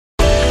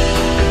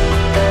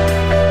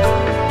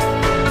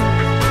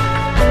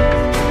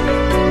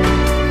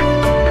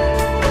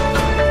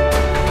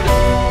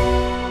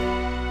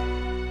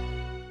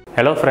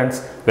Hello friends,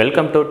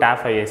 welcome to Taf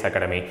Ias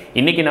Academy.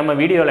 இன்னைக்கு நம்ம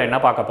வீடியோல என்ன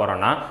பார்க்க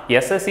போறோம்னா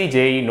SSC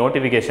JEE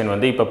நோட்டிஃபிகேஷன்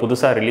வந்து இப்ப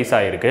புதுசா ரிலீஸ்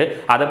ஆயிருக்கு.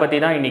 அத பத்தி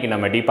தான் இன்னைக்கு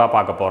நம்ம டீப்பா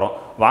பார்க்க போறோம்.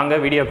 வாங்க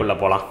வீடியோக்குள்ள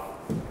போலாம்.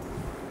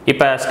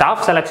 இப்போ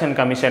ஸ்டாஃப் செலெக்ஷன்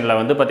கமிஷனில்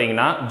வந்து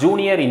பார்த்தீங்கன்னா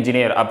ஜூனியர்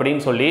இன்ஜினியர்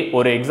அப்படின்னு சொல்லி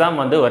ஒரு எக்ஸாம்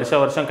வந்து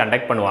வருஷம்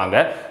கண்டக்ட் பண்ணுவாங்க.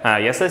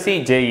 எஸ்எஸ்சி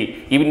ஜேஇ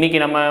இன்னைக்கு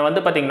நம்ம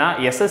வந்து பார்த்தீங்கன்னா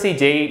எஸ்எஸ்சி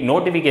ஜேஇ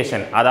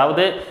நோட்டிஃபிகேஷன்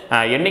அதாவது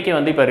என்னைக்கு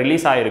வந்து இப்போ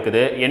ரிலீஸ்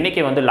ஆகிருக்குது,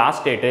 என்னைக்கு வந்து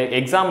லாஸ்ட் டேட்டு,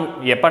 எக்ஸாம்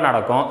எப்போ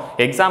நடக்கும்,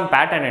 எக்ஸாம்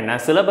பேட்டர்ன் என்ன,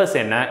 சிலபஸ்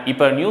என்ன,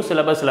 இப்போ நியூ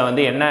சிலபஸில்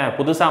வந்து என்ன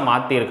புதுசாக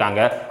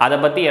மாற்றிருக்காங்க, அதை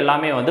பற்றி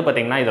எல்லாமே வந்து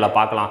பார்த்தீங்கன்னா இதில்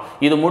பார்க்கலாம்.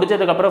 இது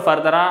முடிஞ்சதுக்கப்புறம்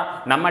ஃபர்தராக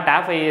நம்ம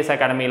டாஃப் ஐஏஎஸ்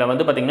அகாடமியில்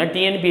வந்து பார்த்தீங்கன்னா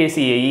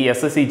டிஎன்பிஎஸ்சி ஏஇ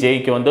எஸ்எஸ்சி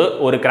ஜேஇக்கு வந்து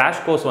ஒரு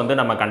கிராஷ் கோர்ஸ்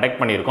வந்து நம்ம கண்டக்ட்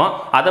பண்ணியிருக்கோம்.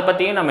 அதை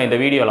பற்றியும் நம்ம இந்த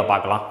வீடியோவில்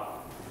பார்க்கலாம்.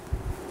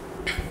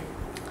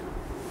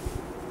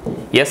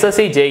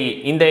 எஸ்எஸ்சி ஜேஇ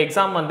இந்த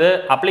எக்ஸாம் வந்து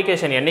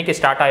அப்ளிகேஷன் என்னைக்கு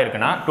ஸ்டார்ட்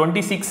ஆயிருக்குன்னா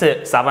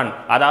 26/7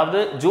 அதாவது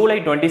ஜூலை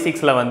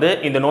 26ல் வந்து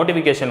இந்த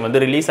நோட்டிஃபிகேஷன்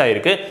வந்து ரிலீஸ்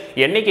ஆயிருக்கு.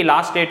 என்னைக்கு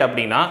லாஸ்ட் டேட்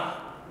அப்படின்னா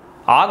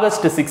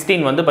ஆகஸ்ட்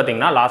 16 வந்து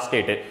பார்த்தீங்கன்னா லாஸ்ட்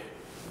டேட்டு.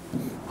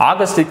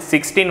 ஆகஸ்ட்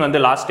 16 வந்து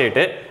லாஸ்ட்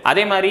டேட்டு.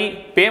 அதே மாதிரி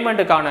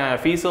பேமெண்ட்டுக்கான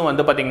ஃபீஸும்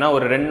வந்து பார்த்தீங்கன்னா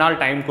ஒரு 2 நாள்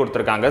டைம்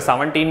கொடுத்துருக்காங்க,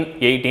 17,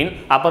 18.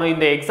 அப்புறம்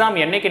இந்த எக்ஸாம்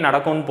என்னைக்கு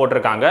நடக்கும்னு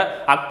போட்டிருக்காங்க,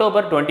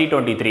 அக்டோபர்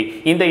 2023.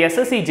 இந்த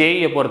எஸ்எஸ்சி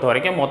ஜேஇயை பொறுத்த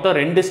வரைக்கும் மொத்தம்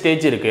 2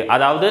 ஸ்டேஜ் இருக்குது.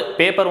 அதாவது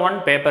பேப்பர் 1,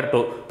 பேப்பர்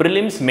 2,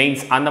 ப்ரிலிம்ஸ்,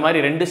 மெயின்ஸ், அந்த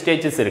மாதிரி 2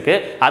 ஸ்டேஜஸ்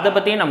இருக்குது. அதை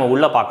பற்றியும் நம்ம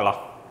உள்ளே பார்க்கலாம்.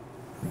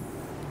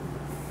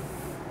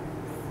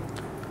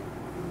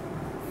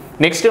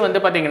 நெக்ஸ்ட்டு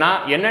வந்து பார்த்தீங்கன்னா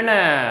என்னென்ன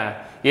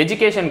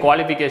எஜுகேஷன்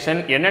குவாலிஃபிகேஷன்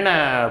என்னென்ன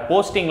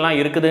போஸ்டிங்லாம்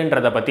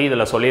இருக்குதுன்றதை பற்றி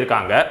இதில்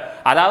சொல்லியிருக்காங்க.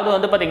 அதாவது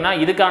வந்து பார்த்திங்கன்னா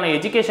இதுக்கான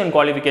எஜுகேஷன்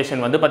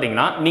குவாலிஃபிகேஷன் வந்து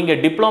பார்த்திங்கன்னா நீங்கள்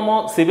டிப்ளமோ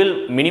சிவில்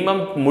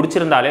மினிமம்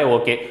முடிச்சிருந்தாலே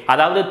ஓகே.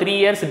 அதாவது 3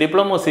 இயர்ஸ்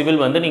டிப்ளமோ சிவில்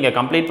வந்து நீங்கள்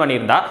கம்ப்ளீட்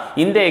பண்ணியிருந்தா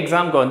இந்த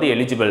எக்ஸாமுக்கு வந்து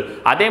எலிஜிபிள்.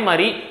 அதே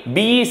மாதிரி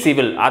பிஇ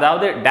சிவில்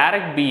அதாவது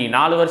டைரக்ட் பிஇ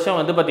 4 வருஷம்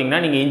வந்து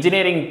பார்த்திங்கன்னா நீங்கள்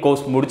இன்ஜினியரிங்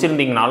கோர்ஸ்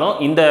முடிச்சிருந்தீங்கனாலும்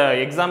இந்த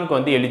எக்ஸாமுக்கு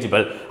வந்து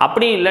எலிஜிபிள்.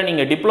 அப்படி இல்லை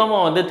நீங்கள்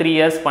டிப்ளமோ வந்து 3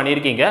 இயர்ஸ்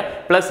பண்ணியிருக்கீங்க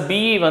ப்ளஸ்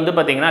பிஇ வந்து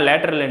பார்த்திங்கன்னா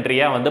லேட்டரல்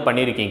என்ட்ரியாக வந்து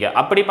பண்ணியிருக்கீங்க,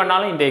 அப்படி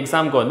பண்ணாலும் இந்த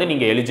எக்ஸாமுக்கு வந்து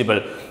நீங்க எலிஜிபிள்.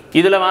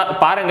 இதுல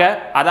பாருங்க,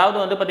 அதாவது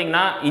வந்து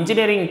பாத்தீங்கன்னா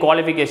இன்ஜினியரிங்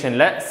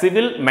குவாலிஃபிகேஷன்ல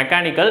சிவில்,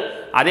 மெக்கானிக்கல்,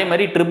 அதே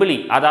மாதிரி ட்ரிபிள் இ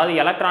அதாவது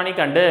எலக்ட்ரானிக்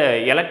அண்ட்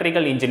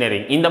எலக்ட்ரிக்கல்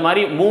இன்ஜினியரிங், இந்த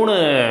மாதிரி 3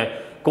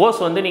 கோர்ஸ்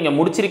வந்து நீங்க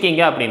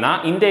முடிச்சிருக்கீங்க அப்படின்னா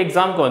இந்த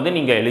எக்ஸாமுக்கு வந்து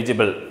நீங்க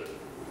எலிஜிபிள்.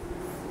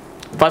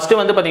 ஃபர்ஸ்ட்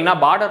வந்து பாத்தீங்கன்னா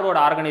பார்டர்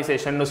ரோட்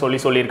ஆர்கனைசேஷன்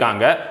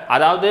சொல்லியிருக்காங்க.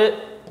 அதாவது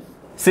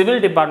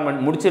சிவில் டிபார்ட்மெண்ட்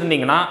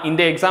முடிச்சிருந்தீங்கன்னா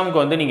இந்த எக்ஸாமுக்கு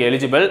வந்து நீங்கள்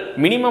எலிஜிபிள்.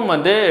 மினிமம்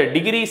வந்து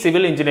டிகிரி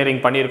சிவில் இன்ஜினியரிங்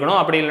பண்ணியிருக்கணும்,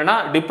 அப்படி இல்லைனா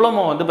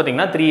டிப்ளமோ வந்து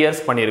பார்த்தீங்கன்னா 3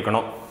 இயர்ஸ்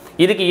பண்ணியிருக்கணும்.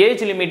 இதுக்கு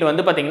ஏஜ் லிமிட்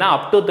வந்து பார்த்தீங்கன்னா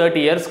அப் டு 30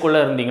 இயர்ஸ்க்குள்ளே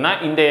இருந்தீங்கன்னா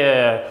இந்த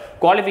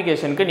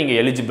குவாலிஃபிகேஷனுக்கு நீங்கள்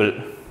எலிஜிபிள்.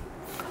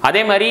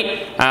 அதே மாதிரி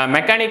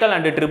மெக்கானிக்கல்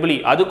அண்ட் ட்ரிபிள் இ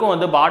அதுக்கும்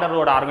வந்து பார்டர்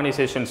ரோட்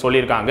ஆர்கனைசேஷன்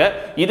சொல்லியிருக்காங்க.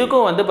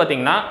 இதுக்கும் வந்து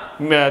பார்த்தீங்கன்னா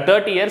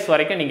 30 இயர்ஸ்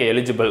வரைக்கும் நீங்கள்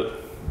எலிஜிபிள்.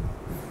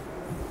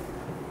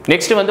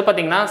 நெக்ஸ்ட் வந்து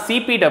பார்த்தீங்கன்னா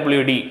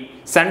CPWD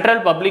central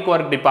public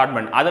work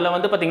department, அதில்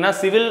வந்து பார்த்தீங்கன்னா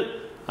சிவில்,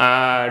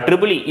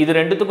 ட்ரிபிள் இ இது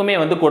ரெண்டுத்துக்குமே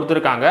வந்து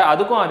கொடுத்துருக்காங்க.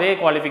 அதுக்கும் அதே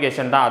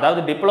குவாலிஃபிகேஷன் தான்,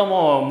 அதாவது டிப்ளமோ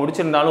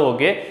முடிச்சிருந்தாலும்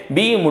ஓகே,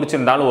 பிஇ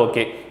முடிச்சிருந்தாலும்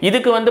ஓகே.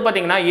 இதுக்கு வந்து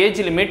பார்த்தீங்கன்னா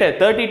ஏஜ் லிமிட்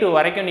 32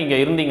 வரைக்கும்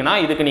நீங்கள் இருந்தீங்கன்னா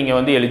இதுக்கு நீங்கள்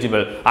வந்து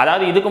எலிஜிபிள்.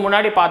 அதாவது இதுக்கு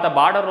முன்னாடி பார்த்த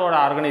பார்டர் ரோட்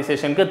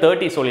ஆர்கனைசேஷனுக்கு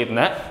 30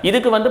 சொல்லியிருந்தேன்,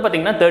 இதுக்கு வந்து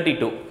பார்த்தீங்கன்னா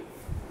 32.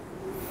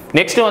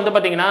 நெக்ஸ்ட் வந்து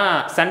பார்த்தீங்கன்னா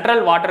சென்ட்ரல்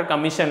வாட்டர்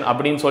கமிஷன்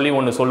அப்படின்னு சொல்லி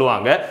ஒன்று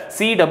சொல்லுவாங்க,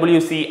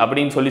 சிடபிள்யூசி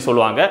அப்படின்னு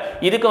சொல்லுவாங்க.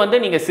 இதுக்கு வந்து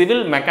நீங்கள்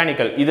சிவில்,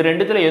 மெக்கானிக்கல் இது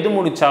ரெண்டுத்தில் எது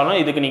முடிச்சாலும்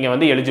இதுக்கு நீங்கள்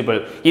வந்து எலிஜிபிள்.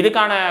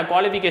 இதுக்கான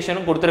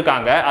குவாலிஃபிகேஷனும்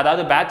கொடுத்துருக்காங்க,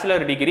 அதாவது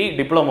பேச்சுலர் டிகிரி,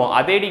 டிப்ளமோ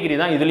அதே டிகிரி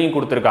தான் இதுலேயும்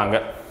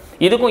கொடுத்துருக்காங்க.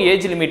 இதுக்கும்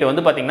ஏஜ் லிமிட்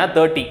வந்து பார்த்தீங்கன்னா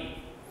 30.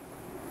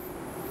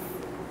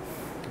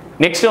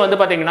 நெக்ஸ்ட் வந்து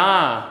பார்த்தீங்கன்னா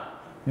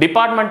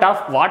department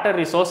of water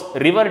resource,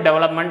 river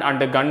development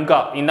and Ganga,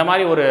 இந்த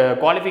மாதிரி ஒரு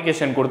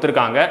குவாலிஃபிகேஷன்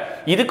கொடுத்துருக்காங்க.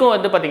 இதுக்கும்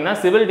வந்து பார்த்தீங்கன்னா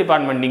சிவில்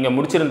டிபார்ட்மெண்ட் நீங்கள்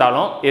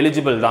முடிச்சிருந்தாலும்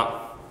எலிஜிபிள் தான்.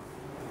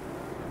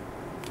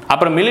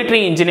 அப்புறம்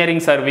மிலிட்ரி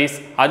இன்ஜினியரிங் சர்வீஸ்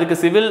அதுக்கு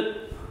சிவில்,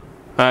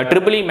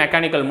 ட்ரிபிள் இ,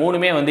 மெக்கானிக்கல்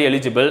 3மே வந்து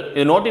எலிஜிபிள்.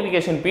 இது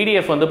நோட்டிஃபிகேஷன்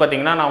பிடிஎஃப் வந்து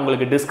பார்த்தீங்கன்னா நான்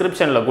உங்களுக்கு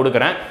டிஸ்கிரிப்ஷனில்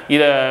கொடுக்குறேன்.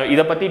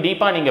 இதை பற்றி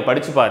டீப்பாக நீங்கள்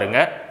படித்து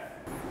பாருங்கள்.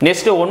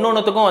 நெக்ஸ்ட்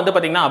ஒன்னொன்றுத்துக்கும் வந்து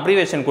பார்த்தீங்கன்னா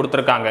அப்ரிவேஷன்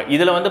கொடுத்துருக்காங்க.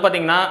 இதில் வந்து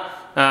பார்த்தீங்கன்னா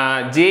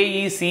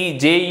ஜேஇசி,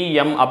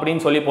 ஜேஇஎம்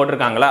அப்படின்னு சொல்லி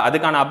போட்டிருக்காங்களா,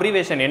 அதுக்கான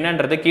அப்ரிவேஷன்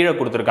என்னன்றது கீழே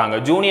கொடுத்துருக்காங்க.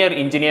 ஜூனியர்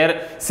இன்ஜினியர்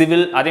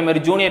சிவில், அதே மாதிரி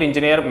junior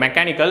engineer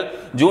mechanical,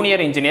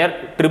 junior engineer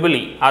triple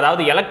E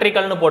அதாவது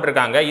எலக்ட்ரிக்கல்னு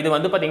போட்டிருக்காங்க. இது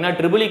வந்து பார்த்தீங்கன்னா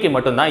ட்ரிபிள் இக்கு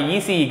மட்டும்தான்,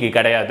 இசிஇக்கு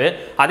கிடையாது.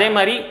 அதே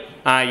மாதிரி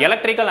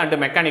எலக்ட்ரிக்கல் அண்ட்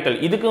மெக்கானிக்கல்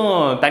இதுக்கும்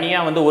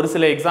தனியாக வந்து ஒரு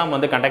சில எக்ஸாம்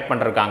வந்து கண்டக்ட்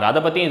பண்ணிருக்காங்க,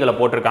 அதை பற்றியும் இதில்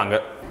போட்டிருக்காங்க.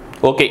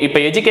 ஓகே,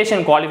 இப்போ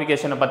எஜுகேஷன்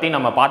குவாலிஃபிகேஷனை பற்றி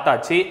நம்ம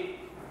பார்த்தாச்சு.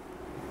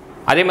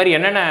 அதே மாதிரி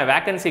என்னென்ன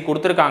வேகன்சி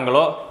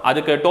கொடுத்துருக்காங்களோ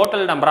அதுக்கு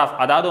டோட்டல் நம்பர் ஆஃப்,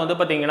 அதாவது வந்து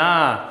பார்த்தீங்கன்னா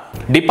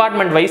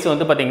டிபார்ட்மெண்ட் வைஸ்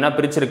வந்து பார்த்தீங்கன்னா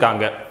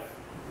பிரிச்சிருக்காங்க.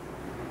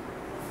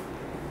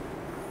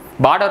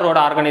 பார்டர் ரோட்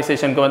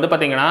ஆர்கனைசேஷனுக்கு வந்து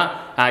பார்த்தீங்கன்னா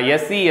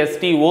SC,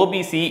 ST,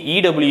 OBC,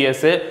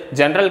 EWS,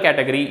 general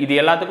category இது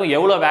எல்லாத்துக்கும்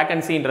எவ்வளோ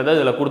வேகன்சின்றது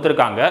இதில்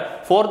கொடுத்துருக்காங்க.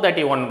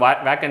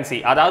 431 வேகன்சி.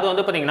 அதாவது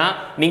வந்து பார்த்தீங்கன்னா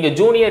நீங்கள்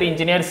ஜூனியர்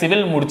இன்ஜினியர்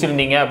சிவில்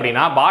முடிச்சிருந்தீங்க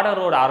அப்படின்னா பார்டர்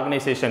ரோட்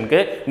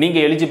ஆர்கனைசேஷனுக்கு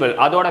நீங்கள் எலிஜிபிள்.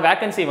 அதோட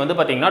வேகன்சி வந்து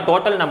பார்த்தீங்கன்னா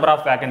டோட்டல் நம்பர்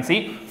ஆஃப் வேகன்சி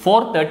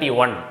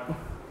 431.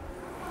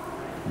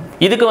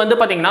 இதுக்கு வந்து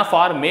பார்த்தீங்கன்னா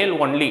ஃபார் மேல்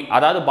ஒன்லி,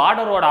 அதாவது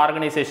பார்டரோட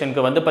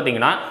ஆர்கனைசேஷனுக்கு வந்து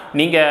பார்த்தீங்கன்னா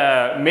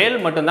நீங்கள் மேல்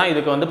மட்டும்தான்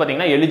இதுக்கு வந்து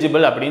பார்த்தீங்கன்னா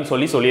எலிஜிபிள் அப்படின்னு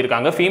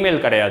சொல்லியிருக்காங்க,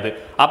 ஃபீமேல் கிடையாது.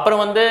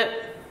 அப்புறம் வந்து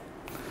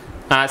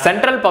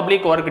சென்ட்ரல்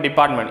பப்ளிக் ஒர்க்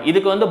டிபார்ட்மெண்ட்,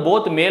 இதுக்கு வந்து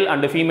போத் மேல்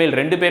அண்ட் ஃபீமேல்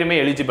ரெண்டு பேருமே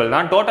எலிஜிபிள்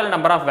தான். டோட்டல்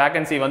நம்பர் ஆஃப்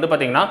வேகன்சி வந்து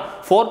பார்த்தீங்கன்னா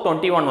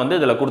 421 வந்து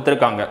இதில்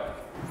கொடுத்துருக்காங்க.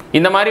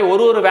 இந்த மாதிரி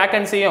ஒரு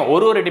வேகன்சியும்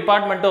ஒரு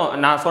டிபார்ட்மெண்ட்டும்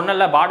நான்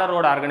சொன்னல,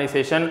 பார்டரோட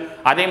ஆர்கனைசேஷன்,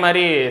 அதே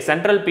மாதிரி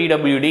சென்ட்ரல்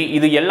பிடபிள்யூடி,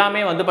 இது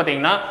எல்லாமே வந்து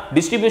பார்த்தீங்கன்னா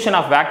டிஸ்ட்ரிபியூஷன்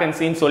ஆஃப்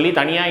வேகன்சின்னு சொல்லி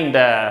தனியாக இந்த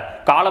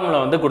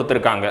காலமில் வந்து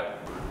கொடுத்துருக்காங்க.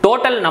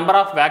 டோட்டல்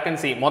நம்பர் ஆஃப்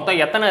வேகன்சி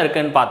மொத்தம் எத்தனை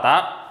இருக்குன்னு பார்த்தா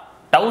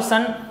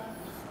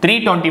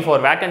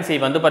 1324 வேகன்சி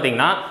வந்து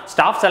பார்த்தீங்கன்னா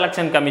ஸ்டாஃப்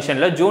செலெக்ஷன்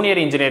கமிஷனில் ஜூனியர்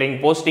இன்ஜினியரிங்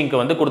போஸ்டிங்க்கு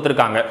வந்து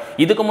கொடுத்துருக்காங்க.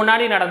 இதுக்கு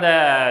முன்னாடி நடந்த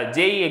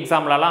ஜேஇ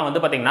எக்ஸாம்லலாம்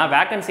வந்து பார்த்தீங்கன்னா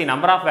வேகன்சி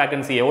நம்பர் ஆஃப்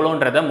வேகன்சி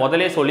எவ்வளோன்றதை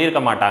முதலே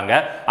சொல்லியிருக்க மாட்டாங்க.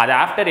 அது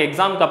ஆஃப்டர்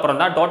எக்ஸாமுக்கு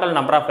அப்புறம் தான் டோட்டல்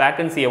நம்பர் ஆஃப்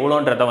வேகன்சி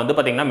எவ்வளோன்றதை வந்து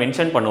பார்த்தீங்கன்னா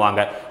மென்ஷன் பண்ணுவாங்க.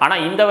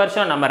 ஆனால் இந்த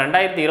வருஷம் நம்ம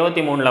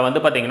 2023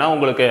 வந்து பார்த்தீங்கன்னா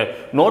உங்களுக்கு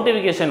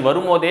நோட்டிஃபிகேஷன்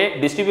வரும்போதே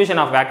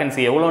டிஸ்ட்ரிபியூஷன் ஆஃப்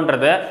வேகன்சி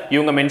எவ்வளோன்றதை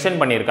இவங்க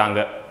மென்ஷன்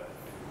பண்ணியிருக்காங்க.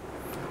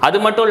 அது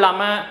மட்டும்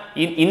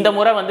இல்லாமல் இந்த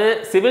முறை வந்து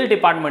சிவில்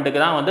டிபார்ட்மெண்ட்டுக்கு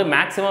தான் வந்து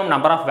மேக்ஸிமம்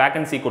நம்பர் ஆஃப்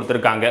வேகன்சி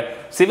கொடுத்துருக்காங்க.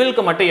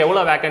 சிவிலுக்கு மட்டும்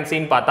எவ்வளோ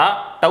வேகன்சின்னு பார்த்தா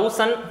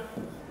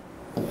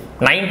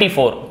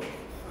 1094.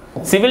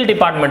 சிவில்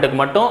டிபார்ட்மெண்ட்டுக்கு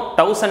மட்டும்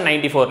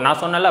 1094. நான்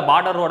சொன்னல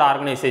பார்டரோட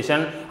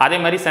ஆர்கனைசேஷன், அதே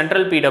மாதிரி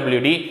central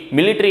PWD,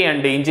 military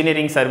and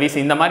engineering service,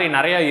 இந்த மாதிரி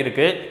நிறைய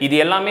இருக்கு. இது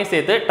எல்லாமே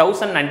சேர்த்து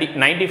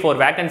 1094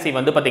 வேகன்சி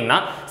வந்து பார்த்தீங்கன்னா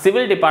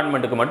சிவில்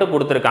டிபார்ட்மெண்ட்டுக்கு மட்டும்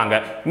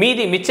கொடுத்துருக்காங்க.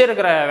 மீதி மிச்சம்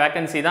இருக்கிற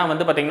வேகன்சி தான்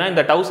வந்து பார்த்தீங்கன்னா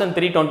இந்த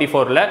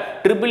 1324ல்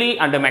ட்ரிபிள் இ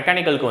அண்ட்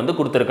மெக்கானிக்கலுக்கு வந்து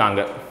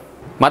கொடுத்துருக்காங்க.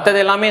 மற்றது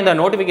எல்லாமே இந்த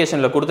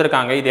நோட்டிஃபிகேஷனில்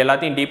கொடுத்துருக்காங்க. இது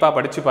எல்லாத்தையும் டீப்பாக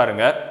படித்து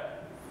பாருங்க.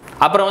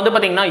 அப்புறம் வந்து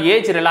பார்த்தீங்கன்னா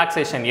ஏஜ்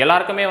ரிலாக்ஸேஷன்,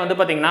 எல்லாருக்குமே வந்து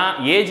பார்த்தீங்கன்னா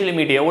ஏஜ்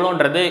லிமிட்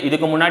எவ்வளோன்றது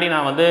இதுக்கு முன்னாடி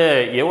நான் வந்து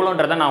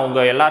எவ்வளோன்றதை நான்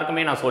உங்கள்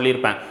எல்லாருக்குமே நான்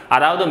சொல்லியிருப்பேன்.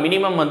 அதாவது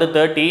மினிமம் வந்து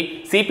 30,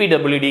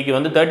 சிபிடபிள்யூடிக்கு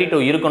வந்து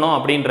 32 இருக்கணும்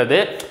அப்படின்றது,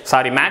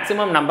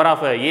 மேக்ஸிமம் நம்பர்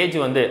ஆஃப் ஏஜ்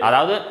வந்து,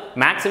 அதாவது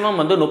மேக்ஸிமம்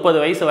வந்து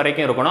 30 வயசு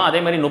வரைக்கும் இருக்கணும்,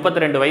 அதே மாதிரி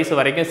 32 வயசு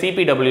வரைக்கும்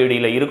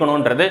சிபிடபிள்யூடியில்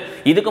இருக்கணுன்றது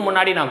இதுக்கு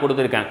முன்னாடி நான்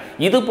கொடுத்துருக்கேன்.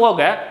 இது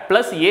போக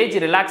ப்ளஸ் ஏஜ்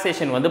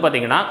ரிலாக்ஸேஷன் வந்து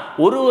பார்த்தீங்கன்னா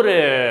ஒரு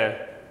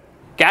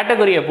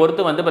கேட்டகரியை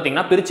பொறுத்து வந்து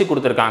பார்த்தீங்கன்னா பிரித்து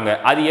கொடுத்துருக்காங்க.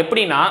 அது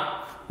எப்படின்னா,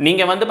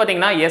 நீங்கள் வந்து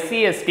பார்த்தீங்கன்னா எஸ்சி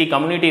எஸ்டி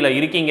கம்யூனிட்டியில்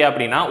இருக்கீங்க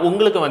அப்படின்னா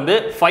உங்களுக்கு வந்து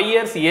 5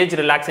 இயர்ஸ் ஏஜ்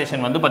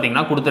ரிலாக்ஸேஷன் வந்து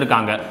பார்த்தீங்கன்னா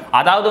கொடுத்துருக்காங்க.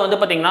 அதாவது வந்து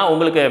பார்த்தீங்கன்னா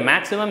உங்களுக்கு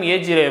மேக்ஸிமம்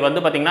ஏஜ் வந்து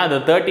பார்த்தீங்கன்னா அது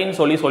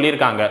 13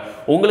 சொல்லியிருக்காங்க.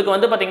 உங்களுக்கு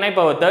வந்து பார்த்தீங்கன்னா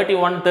இப்போ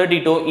 31,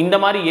 32 இந்த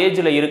மாதிரி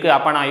ஏஜில் இருக்குது,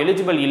 அப்போ நான்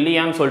எலிஜிபிள்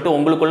இல்லையான்னு சொல்லிட்டு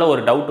உங்களுக்குள்ள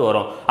ஒரு டவுட்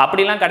வரும்.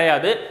 அப்படிலாம்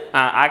கிடையாது.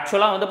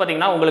 ஆக்சுவலாக வந்து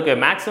பார்த்தீங்கன்னா உங்களுக்கு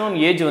மேக்ஸிமம்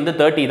ஏஜ் வந்து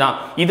 30 தான்.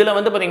 இதில்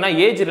வந்து பார்த்தீங்கன்னா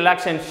ஏஜ்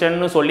ரிலாக்ஸேஷன்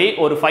சொல்லி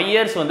ஒரு 5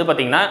 இயர்ஸ் வந்து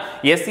பார்த்தீங்கன்னா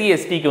எஸ்சி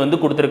எஸ்டிக்கு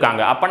வந்து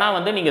கொடுத்துருக்காங்க. அப்போனா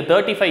வந்து நீங்கள்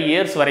 35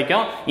 இயர்ஸ்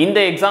வரைக்கும் இந்த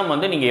எக்ஸாம்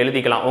வந்து நீங்க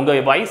எழுதிக்கலாம். உங்க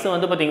வயசு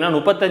வந்து பாத்தீங்கன்னா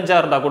 35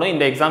 இருந்தா கூட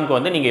இந்த எக்ஸாம்க்கு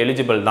வந்து நீங்க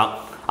எலிஜிபிள் தான்.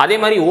 அதே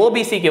மாதிரி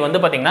ஓபிசிக்கு வந்து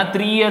பாத்தீங்கன்னா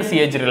 3 இயர்ஸ்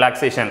ஏஜ்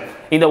ரிலாக்ஸேஷன்.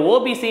 இந்த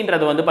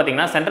ஓபிசின்றது வந்து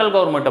பாத்தீங்கன்னா சென்ட்ரல்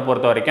கவர்மெண்ட்டை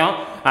பொறுத்த வரைக்கும்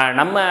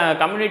நம்ம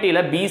கம்யூனிட்டியில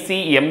பிசி,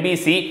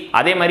 எம்பிசி,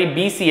 அதே மாதிரி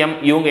பிசிஎம்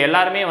இவங்க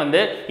எல்லாருமே வந்து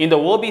இந்த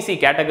ஓபிசி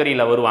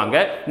கேட்டகரியில் வருவாங்க.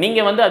 நீங்க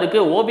வந்து அதுக்கு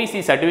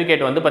ஓபிசி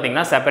சர்டிஃபிகேட் வந்து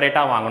பாத்தீங்கன்னா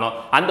செப்பரேட்டா வாங்கணும்.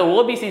 அந்த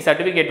ஓபிசி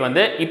சர்டிஃபிகேட்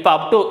வந்து இப்போ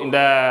அப் டு இந்த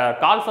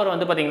கால்ஃபர்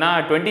வந்து பாத்தீங்கன்னா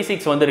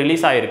 26 வந்து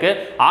ரிலீஸ் ஆயிருக்கு.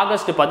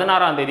 ஆகஸ்ட்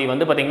 16ஆம் தேதி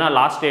வந்து பாத்தீங்கன்னா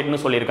லாஸ்ட்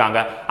டேட்னு சொல்லியிருக்காங்க.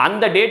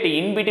 அந்த டேட்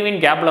இன்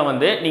பிட்வீன் கேப்ல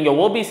வந்து நீங்க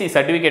ஓபிசி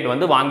சர்டிஃபிகேட்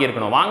வந்து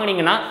வாங்கியிருக்கணும்.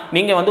 வாங்கினீங்கன்னா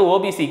நீங்க வந்து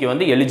ஓபிசிக்கு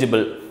வந்து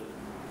எலிஜிபிள்.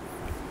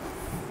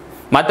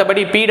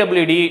 மற்றபடி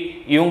பிடபிள்யூடி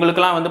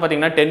இவங்களுக்குலாம் வந்து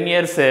பார்த்தீங்கன்னா 10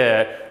 years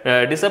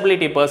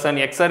disability person,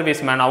 ex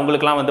service man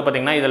அவங்களுக்குலாம் வந்து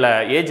பார்த்தீங்கன்னா இதில்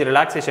ஏஜ்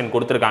ரிலாக்ஸேஷன்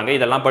கொடுத்துருக்காங்க.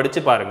 இதெல்லாம்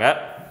படித்து பாருங்க.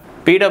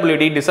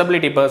 PWD,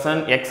 disability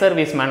person, ex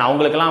service man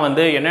அவங்களுக்குலாம்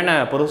வந்து என்னென்ன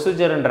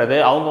ப்ரொசீஜர்ன்றது,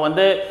 அவங்க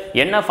வந்து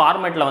என்ன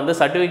ஃபார்மேட்டில் வந்து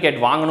சர்டிஃபிகேட்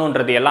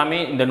வாங்கணுன்றது எல்லாமே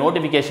இந்த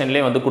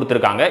நோட்டிஃபிகேஷன்லேயே வந்து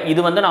கொடுத்துருக்காங்க.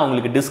 இது வந்து நான்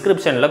உங்களுக்கு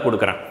டிஸ்கிரிப்ஷனில்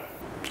கொடுக்குறேன்.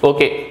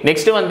 ஓகே,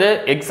 நெக்ஸ்ட் வந்து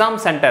எக்ஸாம்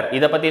சென்டர்,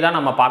 இதை பற்றி தான்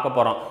நம்ம பார்க்க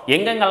போகிறோம்.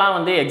 எங்கெங்கெல்லாம்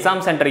வந்து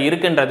எக்ஸாம் சென்டர்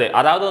இருக்குன்றது,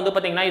 அதாவது வந்து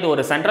பார்த்திங்கன்னா இது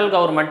ஒரு central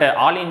government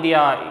all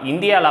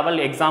India level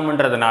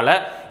எக்ஸாம்ன்றதுனால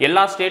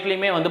எல்லா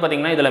ஸ்டேட்லையுமே வந்து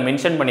பார்த்திங்கன்னா இதில்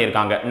மென்ஷன்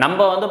பண்ணியிருக்காங்க.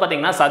 நம்ம வந்து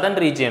பார்த்திங்கன்னா சதர்ன்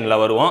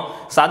ரீஜியனில் வருவோம்.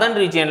 சதர்ன்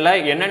ரீஜியனில்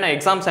என்னென்ன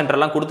எக்ஸாம்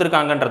சென்டர்லாம்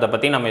கொடுத்துருக்காங்கன்றதை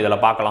பற்றி நம்ம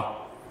இதில் பார்க்கலாம்.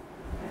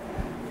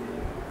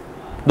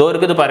 இதோ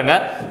இருக்குது பாருங்க.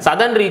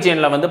 சதர்ன்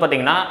ரீஜியனில் வந்து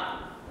பார்த்திங்கன்னா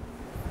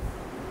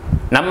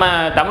நம்ம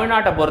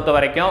தமிழ்நாட்டை பொறுத்த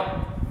வரைக்கும்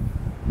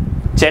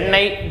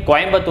சென்னை,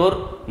 கோயம்புத்தூர்,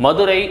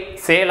 மதுரை,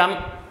 சேலம்,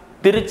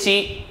 திருச்சி,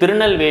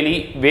 திருநெல்வேலி,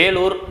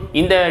 வேலூர்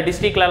இந்த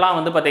டிஸ்ட்ரிக்ட்லலாம்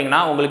வந்து பார்த்தீங்கன்னா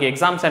உங்களுக்கு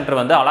எக்ஸாம் சென்டர்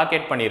வந்து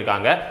அலாகேட்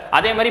பண்ணியிருக்காங்க.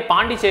 அதே மாதிரி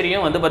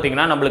பாண்டிச்சேரியும் வந்து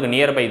பார்த்தீங்கன்னா நம்மளுக்கு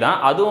நியர்பை தான்,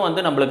 அதுவும்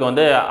வந்து நம்மளுக்கு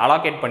வந்து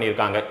அலாகேட்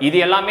பண்ணியிருக்காங்க. இது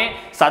எல்லாமே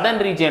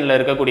சதர்ன் ரீஜியனில்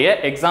இருக்கக்கூடிய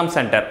எக்ஸாம்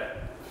சென்டர்.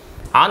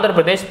 ஆந்திர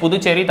பிரதேஷ்,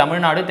 புதுச்சேரி,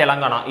 தமிழ்நாடு,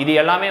 தெலங்கானா இது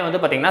எல்லாமே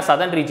வந்து பார்த்தீங்கன்னா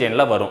சதர்ன்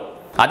ரீஜியனில் வரும்.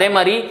 அதே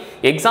மாதிரி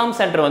எக்ஸாம்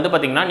சென்டர் வந்து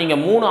பார்த்தீங்கன்னா நீங்கள்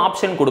 3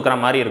 ஆப்ஷன் கொடுக்குற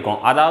மாதிரி இருக்கும்.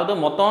 அதாவது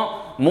மொத்தம்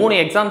 3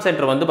 எக்ஸாம்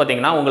சென்டர் வந்து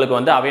பாத்தீங்கன்னா உங்களுக்கு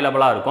வந்து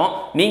அவைலபிளா இருக்கும்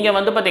நீங்க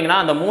வந்து பாத்தீங்கன்னா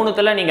அந்த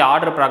 3த்துல நீங்க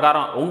ஆர்டர்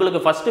பிரகாரம்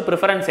உங்களுக்கு ஃபர்ஸ்ட்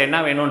பிரெஃபரன்ஸ்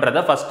என்ன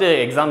வேணும்ன்றத ஃபர்ஸ்ட்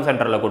எக்ஸாம்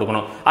சென்டர்ல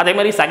கொடுக்கணும் அதே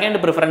மாதிரி செகண்ட்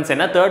பிரெஃபரன்ஸ்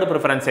என்ன தேர்ட்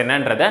பிரெஃபரன்ஸ்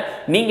என்னன்றத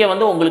நீங்க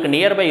வந்து உங்களுக்கு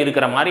நியர்பை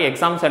இருக்கிற மாதிரி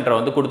எக்ஸாம் சென்டர்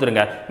வந்து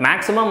கொடுத்துருங்க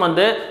மேக்ஸிமம்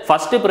வந்து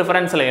ஃபர்ஸ்ட்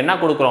பிரெஃபரன்ஸ்ல என்ன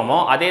கொடுக்குறோமோ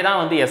அதே தான்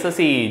வந்து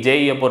எஸ்எஸ்சி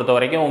ஜேஇ பொறுத்த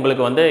வரைக்கும்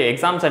உங்களுக்கு வந்து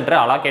எக்ஸாம்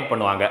சென்டர் அலோகேட்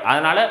பண்ணுவாங்க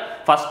அதனால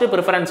ஃபர்ஸ்ட்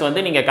பிரெஃபரன்ஸ்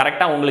வந்து நீங்க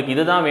கரெக்டா உங்களுக்கு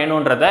இதுதான்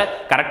வேணும்ன்றத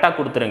கரெக்டா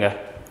கொடுத்துருங்க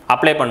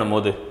அப்ளை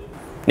பண்ணும்போது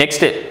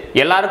நெக்ஸ்ட்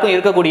எல்லாருக்கும்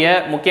இருக்கக்கூடிய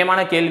முக்கியமான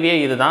கேள்வியே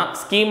இதுதான்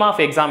ஸ்கீம்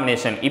ஆஃப்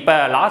எக்ஸாமினேஷன் இப்போ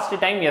லாஸ்ட்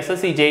டைம்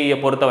எஸ்எஸ்சி ஜேஇ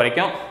பொறுத்த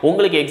வரைக்கும்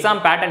உங்களுக்கு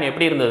எக்ஸாம் பேட்டர்ன்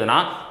எப்படி இருந்ததுன்னா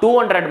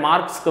 200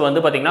 மார்க்ஸ்க்கு வந்து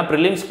பார்த்தீங்கன்னா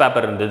ப்ரிலிம்ஸ்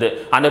பேப்பர் இருந்தது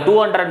அந்த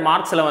 200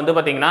 மார்க்ஸில் வந்து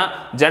பார்த்தீங்கன்னா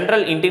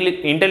ஜென்ரல்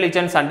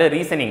இன்டெலிஜென்ஸ் அண்ட்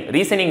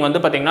ரீசனிங்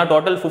வந்து பார்த்தீங்கன்னா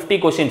டோட்டல் 50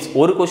 கொஷின்ஸ்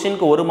ஒரு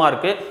கொஷினுக்கு ஒரு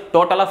மார்க்கு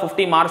டோட்டலாக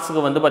 50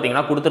 மார்க்ஸுக்கு வந்து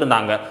பார்த்தீங்கன்னா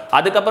கொடுத்துருந்தாங்க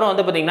அதுக்கப்புறம்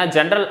வந்து பார்த்தீங்கன்னா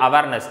ஜென்ரல்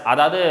அவேர்னஸ்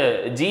அதாவது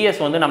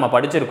ஜிஎஸ் வந்து நம்ம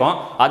படிச்சிருக்கோம்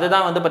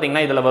அதுதான் வந்து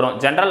பார்த்தீங்கன்னா இதில் வரும்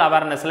ஜென்ரல்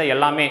அவேர்னஸில்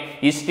எல்லாமே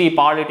ஹிஸ்ட்ரி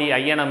பாலிட்டி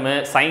ஐஎன்எம்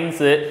சயின்ஸ்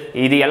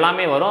இது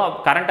எல்லாமே வரும்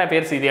கரண்ட்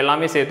அஃபேர்ஸ் இது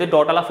எல்லாமே சேர்த்து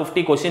டோட்டலா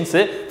 50 क्वेश्चंस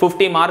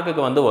 50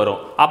 மார்க்குக்கு வந்து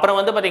வரும் அப்புறம்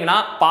வந்து பாத்தீங்கன்னா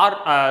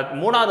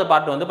மூணாவது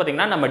பார்ட் வந்து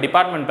பாத்தீங்கன்னா நம்ம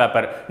டிபார்ட்மென்ட்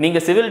பேப்பர் நீங்க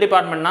சிவில்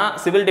டிபார்ட்மென்ட்னா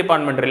சிவில்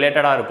டிபார்ட்மென்ட்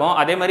ரிலேட்டடா இருக்கும்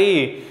அதே மாதிரி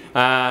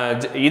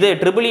இது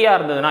ட்ரிபிளியா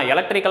இருந்ததுனா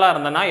எலக்ட்ரிக்கலா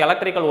இருந்தனா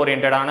எலக்ட்ரிக்கல்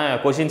ஓரியன்டடான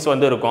क्वेश्चंस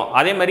வந்து இருக்கும்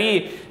அதே மாதிரி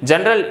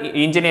ஜெனரல்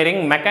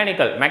இன்ஜினியரிங்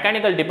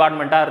மெக்கானிக்கல்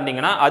டிபார்ட்மென்ட்டா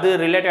இருந்தீங்கன்னா அது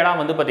ரிலேட்டடா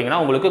வந்து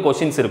பாத்தீங்கன்னா உங்களுக்கு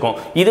क्वेश्चंस இருக்கும்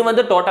இது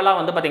வந்து டோட்டலா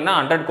வந்து பாத்தீங்கன்னா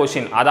 100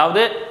 क्वेश्चन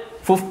அதாவது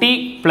 50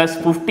 plus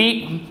 50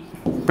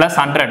 plus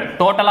 100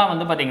 டோட்டலா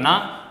வந்து பாத்தீங்கன்னா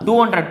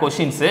 200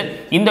 क्वेश्चंस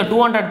இந்த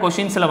 200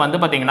 क्वेश्चंसல வந்து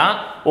பாத்தீங்கன்னா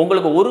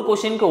உங்களுக்கு ஒரு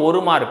क्वेश्चनக்கு ஒரு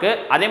மார்க்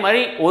அதே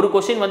மாதிரி ஒரு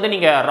क्वेश्चन வந்து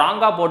நீங்க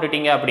ராங்கா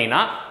போட்டுட்டீங்க அப்படினா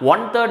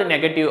 1/3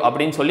 நெகட்டிவ்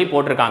அப்படினு சொல்லி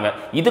போட்டுருக்காங்க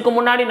இதுக்கு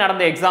முன்னாடி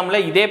நடந்த எக்ஸாம்ல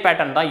இதே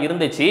பேட்டர்ன் தான்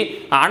இருந்துச்சு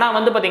ஆனா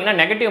வந்து பாத்தீங்கன்னா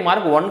நெகட்டிவ்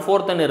மார்க்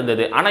 1/4 ன்னு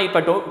இருந்தது ஆனா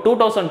இப்போ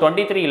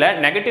 2023 ல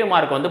நெகட்டிவ்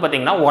மார்க் வந்து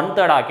பாத்தீங்கன்னா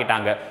 1/3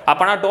 ஆக்கிட்டாங்க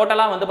அப்பனா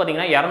டோட்டலா வந்து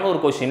பாத்தீங்கன்னா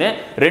 200 क्वेश्चन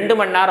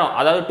 2 மணி நேரம்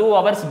அதாவது 2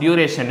 hours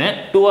டியூரேஷன்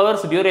 2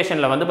 hours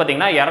டியூரேஷன்ல வந்து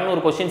பாத்தீங்கன்னா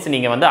 200 क्वेश्चंस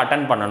நீங்க வந்து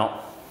அட்டெண்ட் பண்ணனும்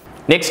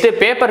நெக்ஸ்ட்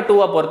பேப்பர்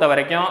 2 பொறுத்த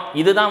வரைக்கும்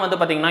இதுதான் வந்து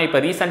பாத்தீங்கன்னா இப்போ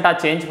ரீசன்ட்டா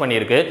சேஞ்ச்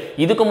பண்ணிருக்கு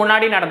இதுக்கு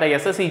முன்னாடி நடந்த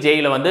எஸ்எஸ்சி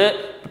ஜேஇல வந்து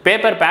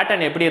பேப்பர்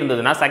பேட்டர்ன் எப்படி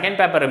இருந்ததுன்னா செகண்ட்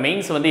பேப்பர்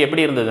மெயின்ஸ் வந்து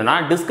எப்படி இருந்ததுன்னா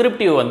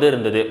டிஸ்கிரிப்டிவ் வந்து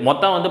இருந்தது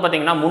மொத்தம் வந்து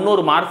பாத்தீங்கன்னா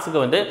 300 மார்க்ஸ்க்கு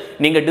வந்து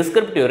நீங்க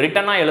டிஸ்கிரிப்டிவ்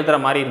ரிட்டனா எழுதுற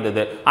மாதிரி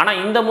இருந்தது ஆனா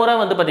இந்த முறை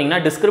வந்து பாத்தீங்கன்னா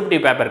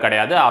டிஸ்கிரிப்டிவ் பேப்பர்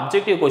கிடையாது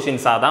அப்ஜெக்டிவ்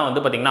क्वेश्चंसா தான்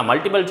வந்து பாத்தீங்கன்னா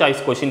மல்டிபிள்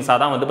சாய்ஸ் क्वेश्चंसா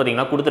தான் வந்து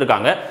பாத்தீங்கன்னா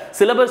கொடுத்திருக்காங்க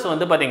சிலபஸ்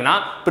வந்து பாத்தீங்கன்னா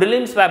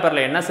பிரிலிம்ஸ்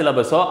பேப்பர்ல என்ன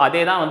சிலபஸோ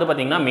அதே தான் வந்து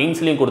பாத்தீங்கன்னா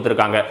மெயின்ஸ்லயும்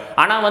கொடுத்திருக்காங்க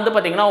ஆனா வந்து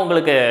பாத்தீங்கன்னா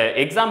உங்களுக்கு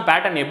எக்ஸாம்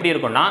பேட்டர்ன் எப்படி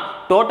இருக்கும்னா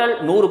டோட்டல்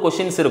 100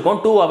 क्वेश्चंस இருக்கும்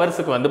 2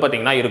 ஹவர்ஸ்க்கு வந்து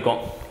பாத்தீங்கன்னா இருக்கும்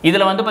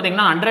இதுல வந்து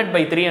பாத்தீங்கன்னா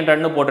 100/300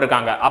 ன்னு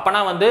போட்டுருக்காங்க அப்பனா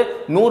வந்து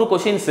 100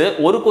 क्वेश्चंस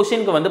ஒரு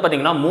क्वेश्चनக்கு வந்து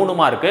பாத்தீங்கன்னா 3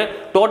 மார்க்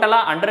டோட்டலா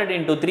 100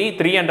 × 3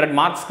 300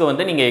 மார்க்ஸ்க்கு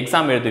வந்து நீங்க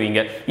எக்ஸாம்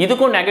எழுதுவீங்க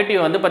இதுக்கும்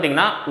நெகட்டிவ் வந்து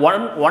பாத்தீங்கன்னா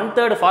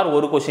 1/3 ஃபார்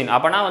ஒரு क्वेश्चन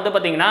அப்பனா வந்து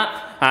பாத்தீங்கன்னா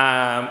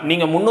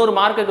நீங்க 300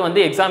 மார்க்குக்கு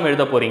வந்து எக்ஸாம்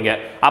எழுத போறீங்க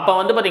அப்ப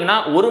வந்து பாத்தீங்கன்னா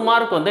ஒரு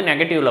மார்க் வந்து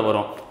நெகட்டிவ்ல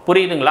வரும்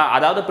புரியுதுங்களா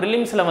அதாவது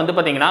பிரிலிம்ஸ்ல வந்து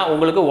பாத்தீங்கன்னா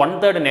உங்களுக்கு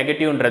 1/3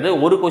 நெகட்டிவ்ன்றது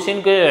ஒரு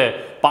क्वेश्चनக்கு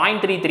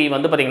 0.33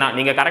 வந்து பாத்தீங்கன்னா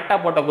நீங்க கரெக்ட்டா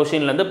போட்ட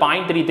क्वेश्चनல இருந்து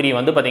 0.33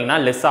 வந்து பாத்தீங்கன்னா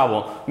லெஸ்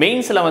ஆகும்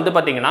மெயின்ஸ்ல வந்து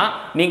பாத்தீங்கன்னா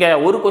நீங்க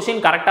ஒரு क्वेश्चन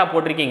கரெக்ட்டா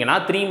போட்ருக்கீங்கன்னா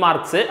 3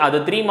 மார்க்ஸ் அது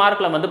 3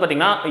 மார்க்ல வந்து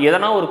பாத்தீங்கன்னா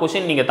எதனா ஒரு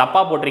क्वेश्चन நீங்க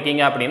தப்பா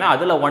போட்ருக்கீங்க அப்படினா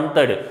அதுல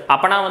 1/3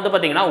 அப்பனா வந்து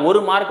பாத்தீங்கன்னா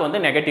ஒரு மார்க்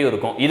வந்து நெகட்டிவ்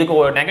இருக்கும் இதுக்கு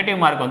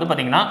நெகட்டிவ் மார்க் வந்து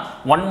பாத்தீங்கன்னா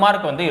 1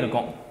 மார்க் வந்து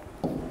இருக்கும்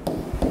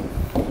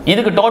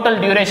இதுக்கு டோட்டல்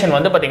டியூரேஷன்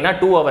வந்து பாத்தீங்கன்னா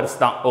 2 hours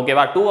தான்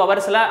ஓகேவா 2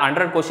 ஹவர்ஸ்ல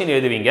 100 क्वेश्चन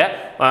எழுதுவீங்க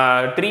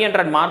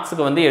 300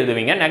 மார்க்ஸ்க்கு வந்து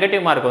எழுதுவீங்க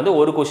நெகட்டிவ் மார்க் வந்து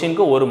ஒரு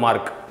क्वेश्चनக்கு ஒரு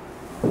மார்க்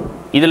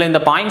இதுல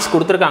இந்த பாயிண்ட்ஸ்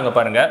கொடுத்திருக்காங்க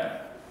பாருங்க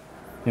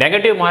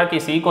negative mark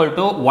is equal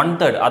to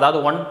 1/3 அதாவது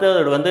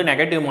 1/3 வந்து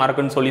நெகட்டிவ்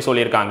மார்க்னு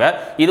சொல்லியிருக்காங்க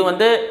இது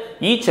வந்து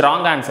ஈச்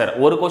ராங் ஆன்சர்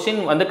ஒரு क्वेश्चन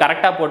வந்து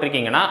கரெக்டா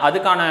போட்டிருக்கீங்கன்னா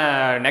அதுக்கான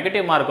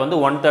நெகட்டிவ் மார்க் வந்து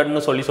 1/3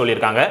 ன்னு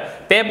சொல்லியிருக்காங்க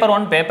பேப்பர்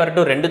 1 பேப்பர்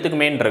 2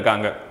 ரெண்டுத்துக்குமே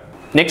இருக்காங்க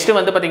நெக்ஸ்ட்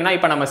வந்து பாத்தீங்கன்னா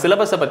இப்போ நம்ம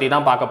சிலபஸை பத்தி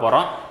தான் பார்க்க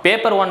போறோம்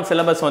பேப்பர் 1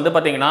 சிலபஸ் வந்து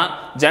பாத்தீங்கன்னா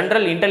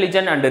ஜெனரல்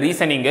இன்டெலிஜென்ஸ் அண்ட்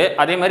ரீசனிங்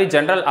அதே மாதிரி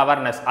ஜெனரல்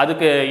அவேர்னஸ்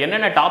அதுக்கு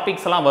என்னென்ன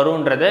டாபிக்ஸ் எல்லாம்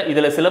வரும்ன்றது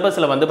இதுல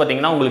சிலபஸ்ல வந்து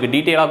பாத்தீங்கன்னா உங்களுக்கு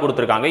டீடைலா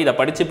கொடுத்திருக்காங்க இத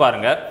படிச்சு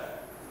பாருங்க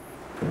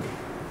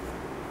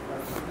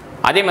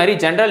அதே மாதிரி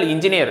general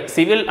engineer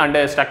civil and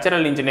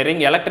structural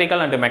engineering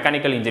electrical and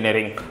mechanical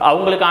engineering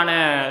அவங்களுக்கான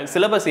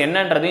சிலபஸ்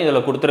என்னன்றதையும்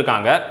இதுல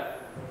கொடுத்திருக்காங்க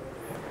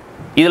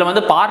இதுல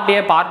வந்து part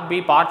A part B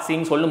part C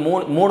ன்னு சொல்லி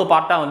மூணு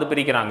பார்ட்டா வந்து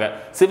பிரிக்கிறாங்க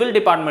civil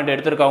department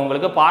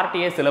எடுத்துக்கவங்களுக்கு part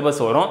A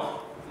syllabus வரும்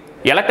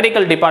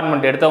எலக்ட்ரிக்கல்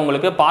டிபார்ட்மெண்ட்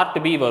எடுத்தவங்களுக்கு பார்ட்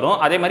B வரும்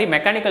அதே மாதிரி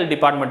மெக்கானிக்கல்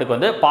டிபார்ட்மெண்ட்டுக்கு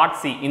வந்து பார்ட்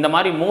C இந்த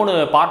மாதிரி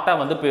 3 பார்ட்டா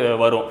வந்து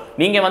வரும்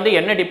நீங்க வந்து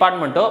என்ன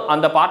டிபார்ட்மெண்ட்டோ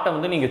அந்த பார்ட்டை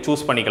வந்து நீங்க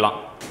சூஸ் பண்ணிக்கலாம்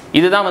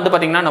இதுதான் வந்து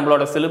பாத்தீங்கன்னா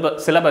நம்மளோட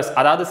சிலபஸ்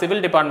அதாவது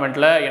சிவில்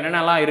டிபார்ட்மெண்ட்ல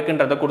என்னென்னலாம்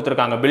இருக்குன்றதை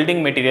கொடுத்திருக்காங்க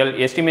building material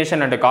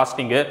estimation and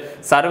costing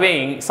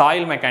surveying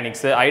soil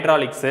mechanics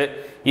hydraulics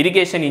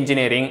irrigation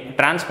engineering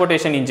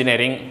transportation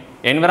engineering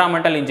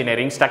environmental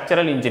engineering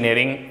structural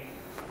engineering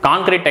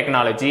concrete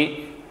technology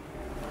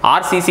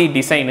RCC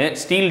design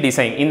steel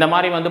design இந்த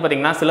மாதிரி வந்து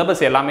பாத்தீங்கன்னா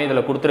சிலபஸ் எல்லாமே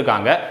இதல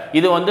கொடுத்திருக்காங்க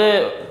இது வந்து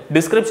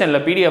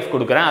டிஸ்கிரிப்ஷன்ல PDF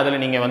கொடுக்கிறேன் அதுல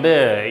நீங்க வந்து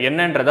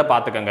என்னன்றதை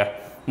பாத்துக்கங்க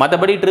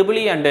மற்றபடி ட்ரிபிள்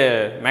அண்டு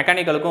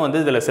மெக்கானிக்கலுக்கும் வந்து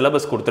இதில்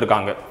சிலபஸ்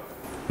கொடுத்துருக்காங்க.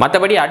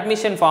 மற்றபடி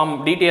அட்மிஷன் ஃபார்ம்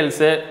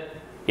டீட்டெயில்ஸு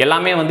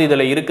எல்லாமே வந்து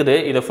இதில் இருக்குது.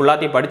 இதை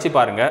ஃபுல்லாத்தையும் படித்து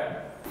பாருங்கள்.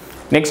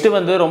 நெக்ஸ்ட்டு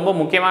வந்து ரொம்ப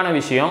முக்கியமான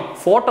விஷயம்,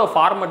 ஃபோட்டோ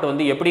ஃபார்மெட்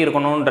வந்து எப்படி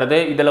இருக்கணுன்றது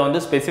இதில் வந்து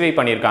ஸ்பெசிஃபை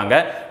பண்ணியிருக்காங்க.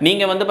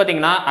 நீங்கள் வந்து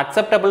பார்த்திங்கன்னா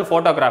அக்செப்டபிள்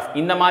ஃபோட்டோகிராஃப்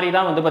இந்த மாதிரி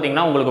தான் வந்து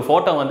பார்த்திங்கன்னா உங்களுக்கு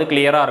ஃபோட்டோ வந்து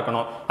கிளியராக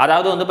இருக்கணும்.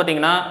 அதாவது வந்து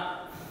பார்த்திங்கன்னா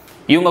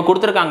இவங்க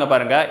கொடுத்துருக்காங்க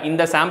பாருங்கள்,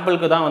 இந்த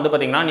சாம்பிளுக்கு தான் வந்து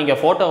பார்த்திங்கன்னா நீங்கள்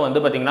ஃபோட்டோ வந்து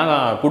பார்த்திங்கன்னா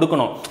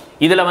கொடுக்கணும்.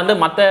 இதில் வந்து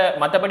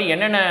மற்றபடி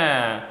என்னென்ன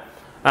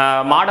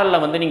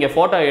மாடலில் வந்து நீங்கள்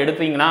ஃபோட்டோ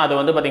எடுத்தீங்கன்னா அது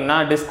வந்து பார்த்திங்கன்னா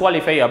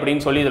டிஸ்குவாலிஃபை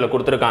அப்படின்னு சொல்லி இதில்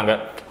கொடுத்துருக்காங்க.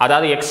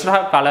 அதாவது எக்ஸ்ட்ரா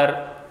கலர்,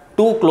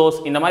 டூ க்ளோஸ்,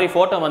 இந்த மாதிரி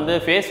ஃபோட்டோ வந்து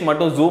ஃபேஸ்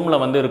மட்டும்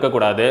ஜூமில் வந்து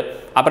இருக்கக்கூடாது.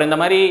 அப்புறம் இந்த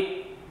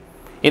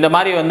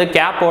மாதிரி வந்து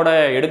கேப்போட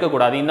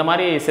எடுக்கக்கூடாது. இந்த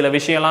மாதிரி சில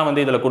விஷயம்லாம்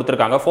வந்து இதில்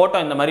கொடுத்துருக்காங்க. ஃபோட்டோ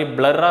இந்த மாதிரி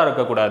பிளர்ராக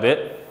இருக்கக்கூடாது.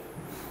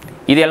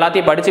 இது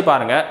எல்லாத்தையும் படித்து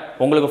பாருங்கள்.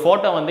 உங்களுக்கு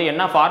ஃபோட்டோ வந்து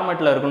என்ன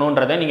ஃபார்மேட்டில்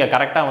இருக்கணுன்றதை நீங்கள்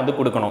கரெக்டாக வந்து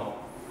கொடுக்கணும்.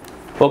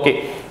 ஓகே,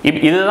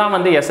 இதுதான்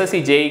வந்து எஸ்எஸ்சி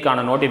ஜேஇக்கான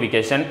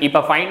நோட்டிஃபிகேஷன்.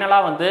 இப்போ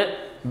ஃபைனலாக வந்து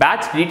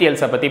பேட்ச்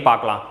டீட்டெயில்ஸை பற்றி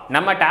பார்க்கலாம்.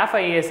 நம்ம டாஃப்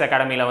ஐஏஎஸ்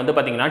அகாடமியில் வந்து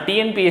பார்த்திங்கன்னா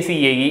டிஎன்பிஎஸ்சி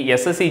ஏஇ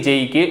எஸ்எஸ்சி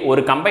ஜேஇக்கு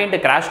ஒரு கம்பைன்டு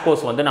கிராஷ்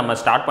கோர்ஸ் வந்து நம்ம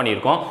ஸ்டார்ட்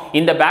பண்ணியிருக்கோம்.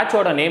 இந்த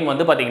பேட்சோட நேம்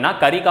வந்து பார்த்திங்கன்னா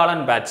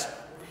கரிகாலன் பேட்ச்.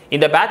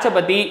 இந்த பேட்சை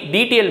பற்றி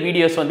டீட்டெயில்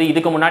வீடியோஸ் வந்து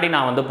இதுக்கு முன்னாடி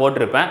நான் வந்து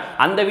போட்டிருப்பேன்.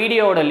 அந்த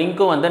வீடியோவோட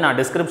லிங்க்கும் வந்து நான்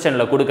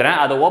டிஸ்கிரிப்ஷனில் கொடுக்குறேன்.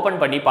 அதை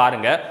ஓப்பன் பண்ணி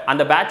பாருங்கள்.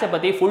 அந்த பேட்சை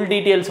பற்றி ஃபுல்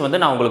டீட்டெயில்ஸ்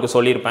வந்து நான் உங்களுக்கு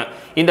சொல்லியிருப்பேன்.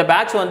 இந்த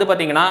பேட்ச் வந்து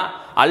பார்த்திங்கன்னா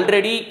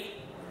ஆல்ரெடி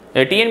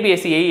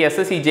டிஎன்பிஎஸ்சி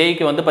எஸ்எஸ்சி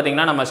ஜேஇக்கு வந்து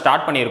பார்த்திங்கன்னா நம்ம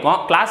ஸ்டார்ட் பண்ணியிருக்கோம்.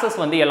 கிளாஸஸ்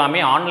வந்து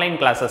எல்லாமே ஆன்லைன்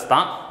கிளாஸஸ்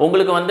தான்.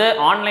 உங்களுக்கு வந்து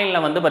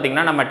ஆன்லைனில் வந்து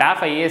பார்த்திங்கன்னா நம்ம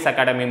டாஃப் ஐஏஎஸ்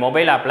அகாடமி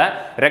மொபைல் ஆப்பில்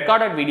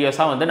ரெக்கார்டட்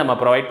வீடியோஸாக வந்து நம்ம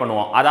ப்ரொவைட்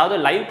பண்ணுவோம். அதாவது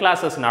லைவ்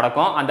கிளாஸஸ்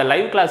நடக்கும். அந்த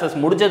லைவ் கிளாஸஸ்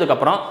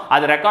முடிஞ்சதுக்கப்புறம்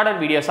அது ரெக்கார்டட்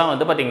வீடியோஸாக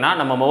வந்து பார்த்திங்கன்னா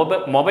நம்ம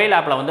மொபைல்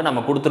ஆப்பில் வந்து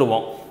நம்ம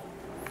கொடுத்துருவோம்.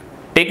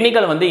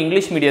 டெக்னிக்கல் வந்து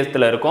இங்கிலீஷ்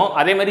மீடியத்தில் இருக்கும்.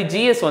 அதே மாதிரி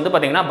ஜிஎஸ் வந்து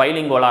பார்த்திங்கன்னா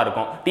பைலிங்கோலாக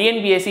இருக்கும்.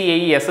 டிஎன்பிஎஸ்சி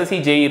ஏஇ எஸ்எஸ்சி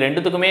ஜேஇ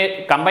ரெண்டுத்துக்குமே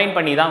கம்பைன்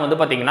பண்ணி தான் வந்து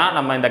பார்த்திங்கன்னா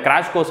நம்ம இந்த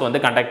கிராஷ் கோர்ஸ்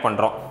வந்து கண்டக்ட்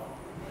பண்ணுறோம்.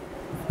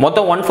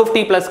 மொத்தம்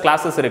 150+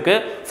 கிளாஸஸ்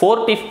இருக்குது.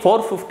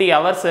 450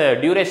 ஹவர்ஸ்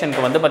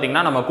டியூரேஷனுக்கு வந்து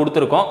பார்த்திங்கன்னா நம்ம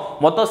கொடுத்துருக்கோம்.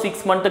 மொத்தம்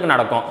 6 மந்த்துக்கு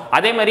நடக்கும்.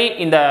 அதே மாதிரி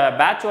இந்த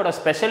பேட்சோட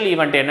ஸ்பெஷல்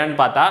ஈவெண்ட் என்னன்னு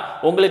பார்த்தா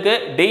உங்களுக்கு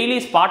டெய்லி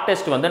ஸ்பாட்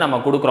டெஸ்ட் வந்து நம்ம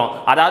கொடுக்குறோம்.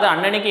 அதாவது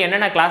அன்னன்னைக்கு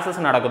என்னென்ன கிளாஸஸ்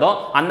நடக்குதோ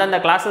அந்தந்த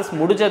கிளாஸஸ்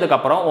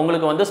முடிஞ்சதுக்கப்புறம்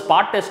உங்களுக்கு வந்து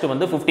ஸ்பாட் டெஸ்ட்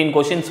வந்து 15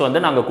 கொஷின்ஸ்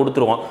வந்து நாங்கள்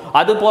கொடுத்துருவோம்.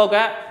 அது போக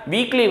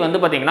வீக்லி வந்து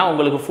பார்த்திங்கன்னா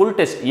உங்களுக்கு ஃபுல்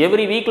டெஸ்ட்,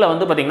 எவ்ரி வீக்கில்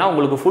வந்து பார்த்திங்கன்னா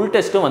உங்களுக்கு ஃபுல்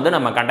டெஸ்ட்டும் வந்து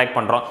நம்ம கண்டக்ட்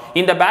பண்ணுறோம்.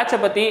 இந்த பேட்சை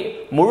பற்றி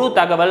முழு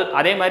தகவல்,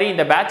 அதே மாதிரி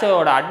இந்த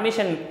பேட்சோட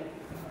அட்மிஷன்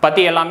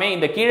பற்றி எல்லாமே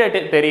இந்த கீழே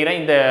தெரிகிற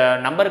இந்த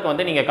நம்பருக்கு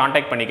வந்து நீங்கள்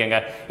காண்டாக்ட் பண்ணிக்கோங்க.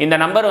 இந்த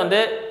நம்பர் வந்து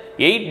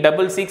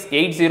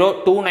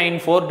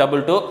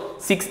 8668029422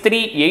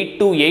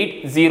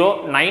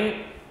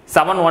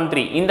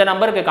 6382809713. இந்த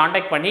நம்பருக்கு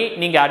காண்டாக்ட் பண்ணி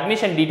நீங்கள்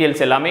அட்மிஷன்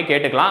டீட்டெயில்ஸ் எல்லாமே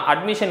கேட்டுக்கலாம்.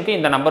 அட்மிஷனுக்கு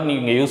இந்த நம்பர்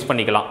நீங்கள் யூஸ்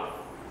பண்ணிக்கலாம்.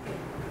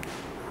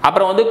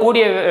 அப்புறம் வந்து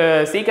கூடிய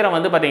சீக்கிரம்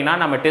வந்து பார்த்திங்கன்னா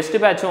நம்ம டெஸ்ட்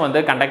பேட்சும் வந்து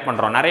கண்டக்ட்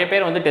பண்ணுறோம். நிறைய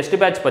பேர் வந்து டெஸ்ட்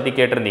பேட்ச் பற்றி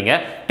கேட்டிருந்தீங்க.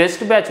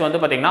 டெஸ்ட் பேட்ச் வந்து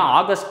பார்த்திங்கன்னா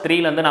ஆகஸ்ட்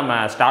 3 நம்ம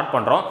ஸ்டார்ட்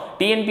பண்ணுறோம்.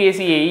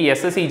 டிஎன்பிஎஸ்சி ஏஇ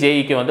எஸ்எஸ்சி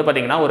ஜேஇக்கு வந்து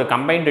பார்த்திங்கன்னா ஒரு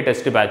கம்பைன்டு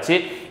டெஸ்ட் பேட்ச்.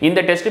 இந்த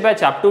test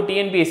batch up to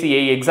TNPSC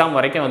AE exam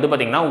வரைக்கும் வந்து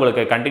பார்த்திங்கன்னா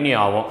உங்களுக்கு கண்டினியூ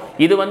ஆகும்.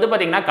 இது வந்து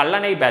பார்த்திங்கன்னா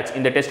கல்லணை பேட்ச்.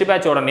 இந்த டெஸ்ட்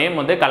பேட்சோட நேம்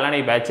வந்து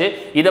கல்லணை பேட்ச்.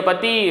 இதை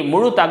பற்றி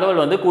முழு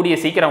தகவல் வந்து கூடிய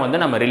சீக்கிரம்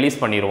வந்து நம்ம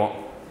ரிலீஸ் பண்ணிடுவோம்.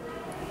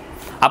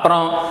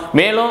 அப்புறம்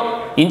மேலும்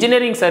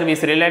இன்ஜினியரிங்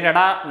சர்வீஸ்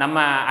ரிலேட்டடாக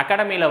நம்ம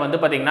அகாடமியில் வந்து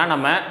பார்த்திங்கன்னா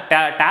நம்ம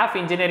டாஃப்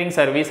இன்ஜினியரிங்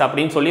சர்வீஸ்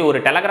அப்படின்னு சொல்லி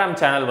ஒரு டெலகிராம்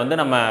சேனல் வந்து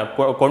நம்ம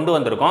கொண்டு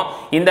வந்திருக்கோம்.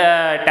 இந்த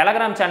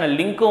டெலகிராம் சேனல்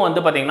லிங்க்கும்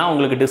வந்து பார்த்திங்கன்னா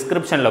உங்களுக்கு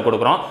டிஸ்கிரிப்ஷனில்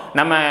கொடுக்குறோம்.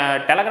 நம்ம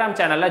டெலகிராம்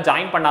சேனலில்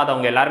ஜாயின்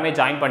பண்ணாதவங்க எல்லாருமே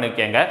ஜாயின்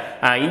பண்ணிக்கோங்க.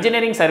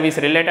 இன்ஜினியரிங்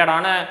சர்வீஸ்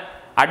ரிலேட்டடான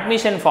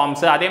அட்மிஷன்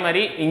ஃபார்ம்ஸ், அதே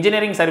மாதிரி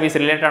இன்ஜினியரிங் சர்வீஸ்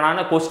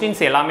ரிலேட்டடான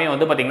கொஸ்டின்ஸ் எல்லாமே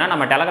வந்து பார்த்திங்கன்னா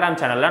நம்ம டெலகிராம்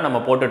சேனலில்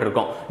நம்ம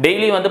போட்டுட்ருக்கோம்.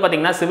 டெய்லி வந்து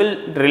பார்த்திங்கன்னா சிவில்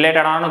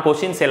ரிலேட்டடான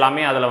கொஸ்டின்ஸ்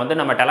எல்லாமே அதில் வந்து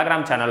நம்ம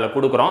டெலகிராம் சேனலில்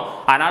கொடுக்குறோம்.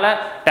 அதனால்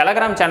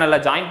டெலகிராம்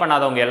சேனலில் ஜாயின்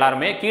பண்ணாதவங்க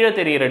எல்லாருமே கீழே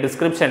தெரிகிற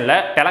டிஸ்கிரிப்ஷனில்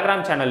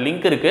டெலகிராம் சேனல்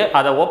லிங்க் இருக்குது.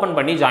 அதை ஓப்பன்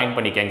பண்ணி ஜாயின்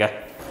பண்ணிக்கோங்க.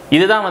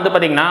 இதுதான் வந்து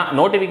பார்த்திங்கன்னா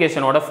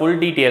நோட்டிஃபிகேஷனோட ஃபுல்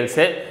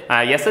டீட்டெயில்ஸு.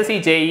 எஸ்எஸ்சி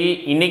ஜேஇ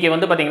இன்றைக்கி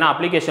வந்து பார்த்திங்கன்னா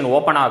அப்ளிகேஷன்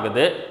ஓப்பன்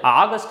ஆகுது.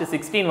 ஆகஸ்ட்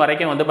 16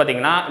 வரைக்கும் வந்து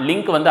பார்த்திங்கன்னா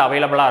லிங்க் வந்து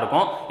அவைலபிளாக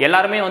இருக்கும்.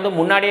 எல்லாருமே வந்து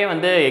முன்னாடியே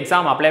வந்து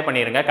எக்ஸாம் அப்ளை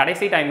பண்ணிடுங்க.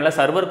 கடைசி டைமில்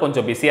சர்வர்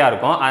கொஞ்சம் பிஸியாக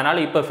இருக்கும்.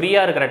 அதனால் இப்போ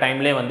ஃப்ரீயாக இருக்கிற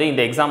டைம்லேயே வந்து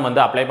இந்த எக்ஸாம்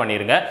வந்து அப்ளை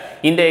பண்ணிடுங்க.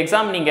 இந்த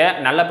எக்ஸாம் நீங்கள்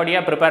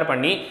நல்லபடியாக ப்ரிப்பேர்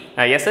பண்ணி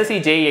எஸ்எஸ்சி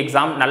ஜேஇ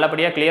எக்ஸாம்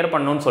நல்லபடியாக கிளியர்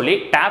பண்ணணும்னு சொல்லி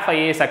டாஃப்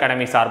ஐஏஎஸ்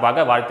அகாடமி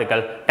சார்பாக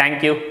வாழ்த்துக்கள்.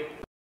 தேங்க்யூ.